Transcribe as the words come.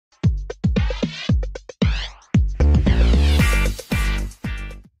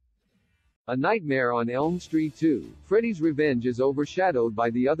A Nightmare on Elm Street 2, Freddy's Revenge is overshadowed by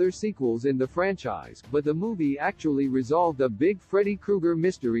the other sequels in the franchise, but the movie actually resolved a big Freddy Krueger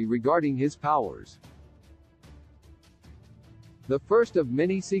mystery regarding his powers. The first of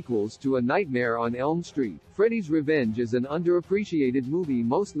many sequels to A Nightmare on Elm Street, Freddy's Revenge is an underappreciated movie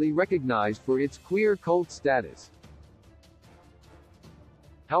mostly recognized for its queer cult status.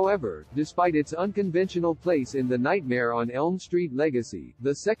 However, despite its unconventional place in the Nightmare on Elm Street legacy,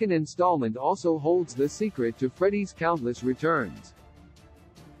 the second installment also holds the secret to Freddy's countless returns.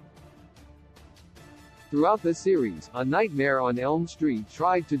 Throughout the series, A Nightmare on Elm Street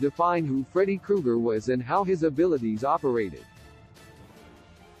tried to define who Freddy Krueger was and how his abilities operated.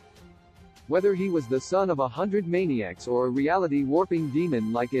 Whether he was the son of 100 maniacs or a reality-warping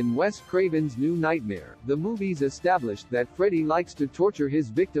demon like in Wes Craven's New Nightmare, the movies established that Freddy likes to torture his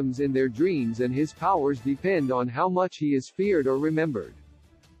victims in their dreams and his powers depend on how much he is feared or remembered.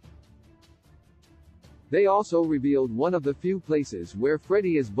 They also revealed one of the few places where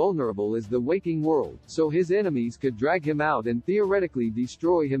Freddy is vulnerable is the waking world, so his enemies could drag him out and theoretically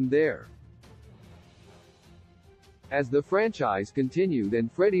destroy him there. As the franchise continued and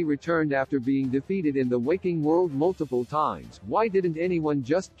Freddy returned after being defeated in the waking world multiple times, why didn't anyone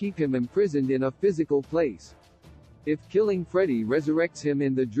just keep him imprisoned in a physical place? If killing Freddy resurrects him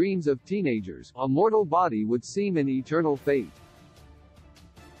in the dreams of teenagers, a mortal body would seem an eternal fate.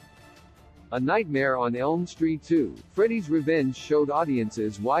 A Nightmare on Elm Street 2, Freddy's Revenge showed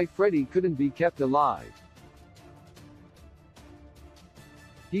audiences why Freddy couldn't be kept alive.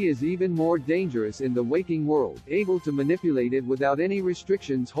 He is even more dangerous in the waking world, able to manipulate it without any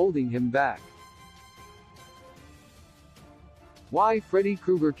restrictions holding him back. Why Freddy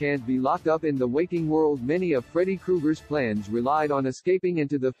Krueger can't be locked up in the waking world? Many of Freddy Krueger's plans relied on escaping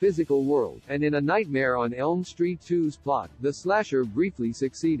into the physical world, and in A Nightmare on Elm Street 2's plot, the slasher briefly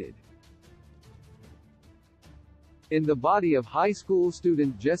succeeded. In the body of high school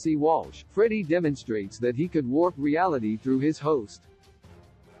student Jesse Walsh, Freddy demonstrates that he could warp reality through his host.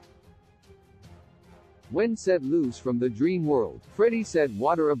 When set loose from the dream world, Freddy set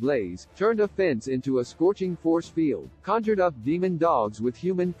water ablaze, turned a fence into a scorching force field, conjured up demon dogs with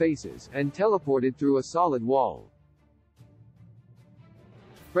human faces, and teleported through a solid wall.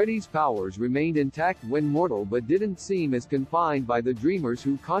 Freddy's powers remained intact when mortal but didn't seem as confined by the dreamers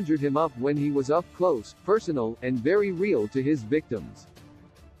who conjured him up when he was up close, personal, and very real to his victims.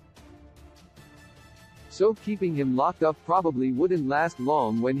 So keeping him locked up probably wouldn't last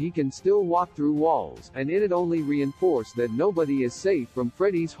long when he can still walk through walls, and it'd only reinforce that nobody is safe from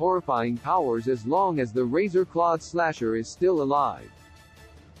Freddy's horrifying powers as long as the razor-clawed slasher is still alive.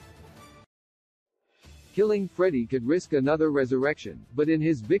 Killing Freddy could risk another resurrection, but in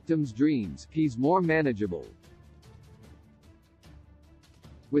his victims' dreams, he's more manageable.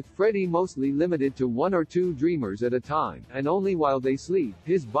 With Freddy mostly limited to 1 or 2 dreamers at a time, and only while they sleep,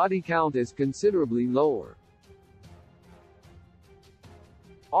 his body count is considerably lower.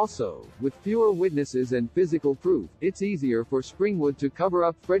 Also, with fewer witnesses and physical proof, it's easier for Springwood to cover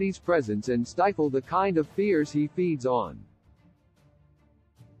up Freddy's presence and stifle the kind of fears he feeds on.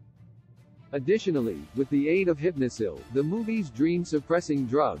 Additionally, with the aid of Hypnosil, the movie's dream-suppressing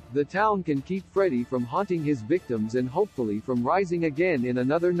drug, the town can keep Freddy from haunting his victims and hopefully from rising again in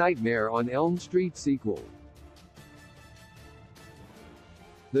another Nightmare on Elm Street sequel.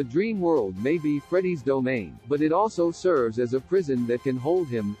 The dream world may be Freddy's domain, but it also serves as a prison that can hold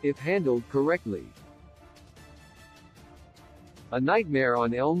him, if handled correctly. A Nightmare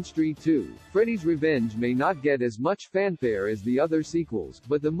on Elm Street 2, Freddy's Revenge may not get as much fanfare as the other sequels,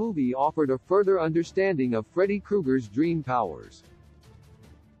 but the movie offered a further understanding of Freddy Krueger's dream powers.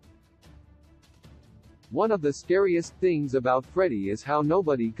 One of the scariest things about Freddy is how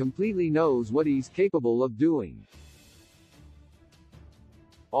nobody completely knows what he's capable of doing.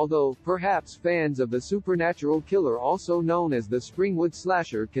 Although, perhaps fans of the supernatural killer also known as the Springwood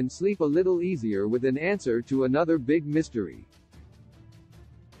Slasher can sleep a little easier with an answer to another big mystery.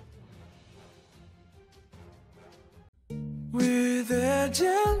 With a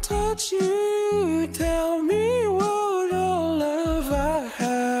gentle touch, you tell me what all love I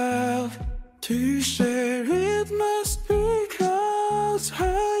have to say.